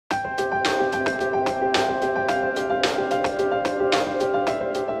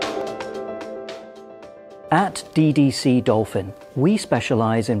At DDC Dolphin, we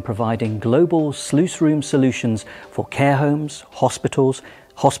specialise in providing global sluice room solutions for care homes, hospitals,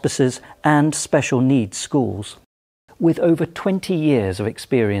 hospices and special needs schools. With over 20 years of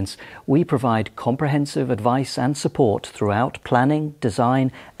experience, we provide comprehensive advice and support throughout planning,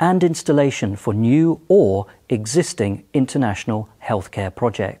 design and installation for new or existing international healthcare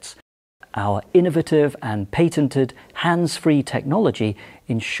projects. Our innovative and patented hands-free technology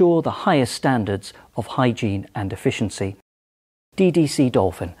ensure the highest standards of hygiene and efficiency. DDC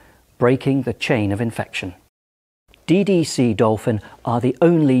Dolphin, breaking the chain of infection. DDC Dolphin are the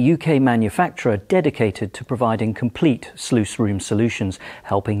only UK manufacturer dedicated to providing complete sluice room solutions,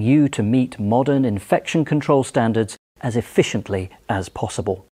 helping you to meet modern infection control standards as efficiently as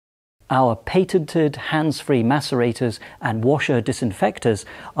possible. Our patented hands-free macerators and washer disinfectors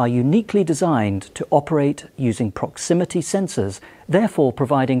are uniquely designed to operate using proximity sensors, therefore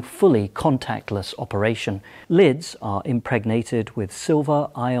providing fully contactless operation. Lids are impregnated with silver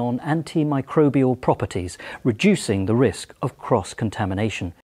ion antimicrobial properties, reducing the risk of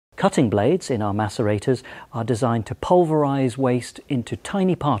cross-contamination. Cutting blades in our macerators are designed to pulverize waste into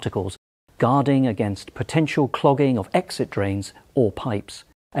tiny particles, guarding against potential clogging of exit drains or pipes.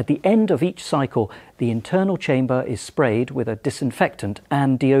 At the end of each cycle, the internal chamber is sprayed with a disinfectant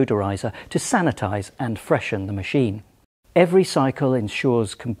and deodorizer to sanitize and freshen the machine. Every cycle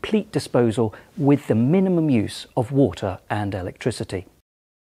ensures complete disposal with the minimum use of water and electricity.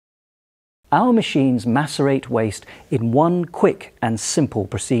 Our machines macerate waste in one quick and simple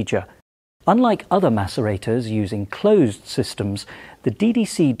procedure. Unlike other macerators using closed systems, the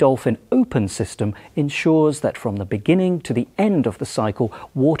DDC Dolphin open system ensures that from the beginning to the end of the cycle,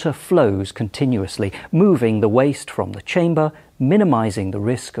 water flows continuously, moving the waste from the chamber, minimizing the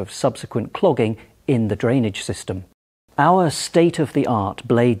risk of subsequent clogging in the drainage system. Our state-of-the-art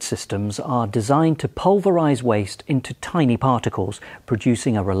blade systems are designed to pulverize waste into tiny particles,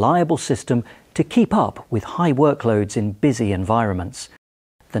 producing a reliable system to keep up with high workloads in busy environments.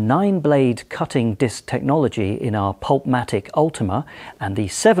 The 9-blade cutting disc technology in our Pulpmatic Ultima and the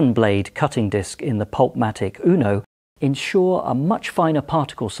 7-blade cutting disc in the Pulpmatic Uno ensure a much finer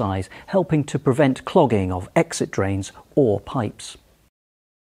particle size, helping to prevent clogging of exit drains or pipes.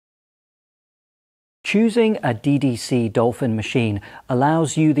 Choosing a DDC Dolphin machine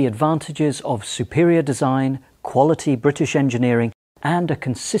allows you the advantages of superior design, quality British engineering, and a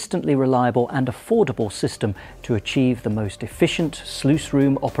consistently reliable and affordable system to achieve the most efficient sluice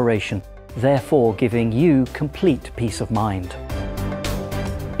room operation, therefore giving you complete peace of mind.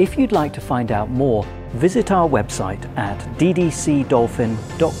 If you'd like to find out more, visit our website at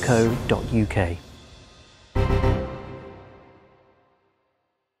ddcdolphin.co.uk.